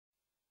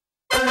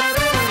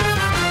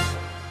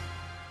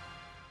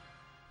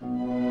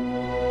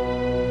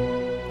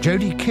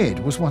Jodie Kidd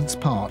was once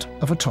part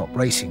of a top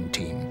racing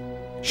team.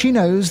 She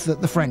knows that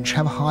the French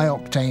have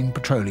high-octane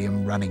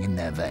petroleum running in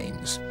their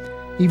veins,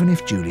 even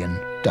if Julian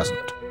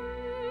doesn't.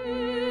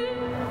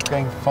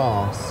 Going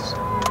fast.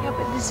 Yeah,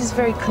 but this is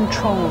very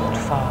controlled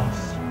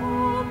fast.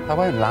 I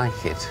won't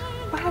like it.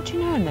 Well, how do you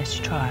know unless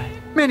you try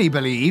it? Many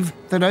believe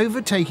that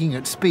overtaking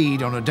at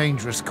speed on a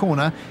dangerous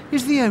corner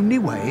is the only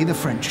way the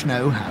French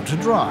know how to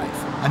drive.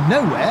 And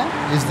nowhere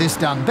is this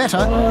done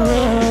better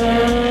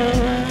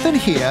than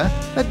here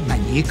at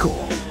Magny Cours.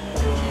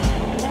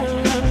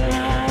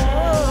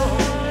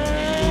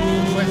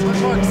 Well, it's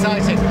much more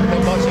exciting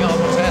than watching on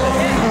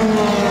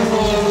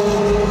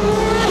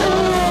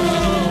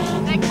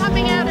They're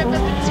coming out of a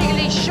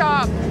particularly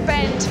sharp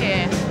bend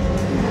here.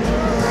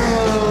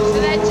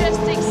 So they're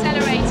just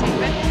accelerating.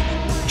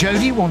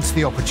 Jodie wants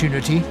the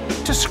opportunity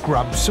to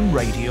scrub some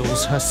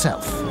radials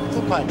herself. It's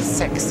quite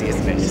sexy,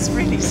 isn't it? It's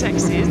really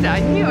sexy, isn't it?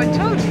 I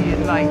told you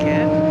you'd like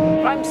it.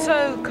 I'm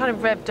so kind of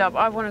revved up.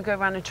 I want to go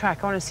around a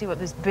track. I want to see what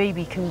this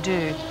baby can do.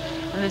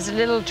 And there's a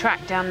little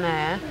track down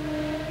there,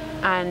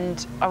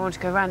 and I want to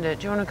go around it.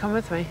 Do you want to come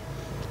with me?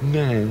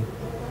 No.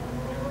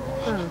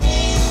 Oh.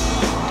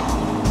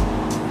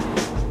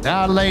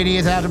 Our lady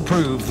is out to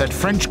prove that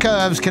French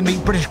curves can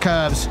beat British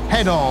curves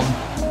head-on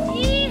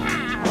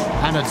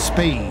and at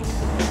speed.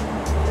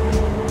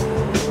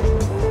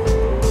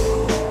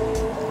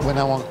 When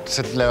I want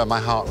to lower my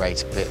heart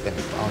rate a bit, then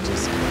I'll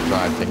just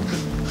drive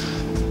things.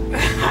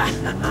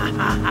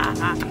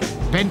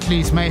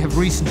 Bentleys may have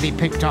recently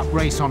picked up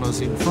race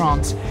honours in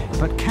France,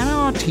 but can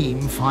our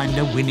team find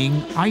a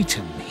winning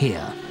item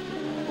here?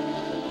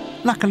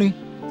 Luckily,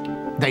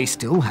 they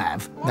still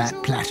have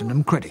that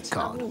platinum credit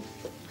card.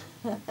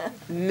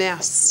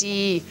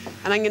 Merci.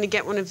 And I'm going to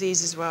get one of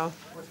these as well.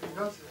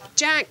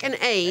 Jack and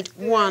Aid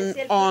won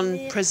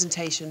on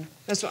presentation.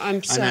 That's what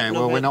I'm certain I know,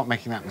 well, of we're it. not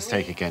making that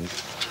mistake again.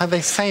 How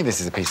they say this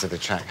is a piece of the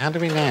track? How do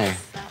we know?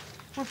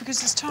 Well,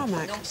 because it's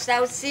tarmac.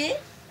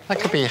 That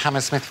could be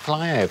Hammersmith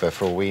flyover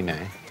for all we know.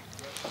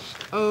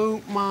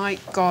 Oh, my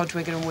God,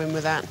 we're going to win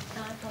with that.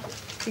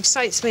 It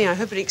excites me. I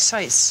hope it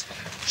excites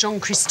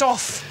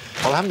Jean-Christophe.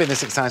 Well, I haven't been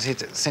this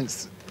excited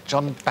since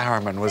John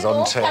Barrowman was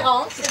on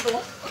tour.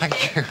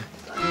 Thank you.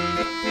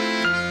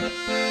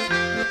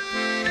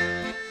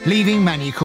 Leaving Magny Cours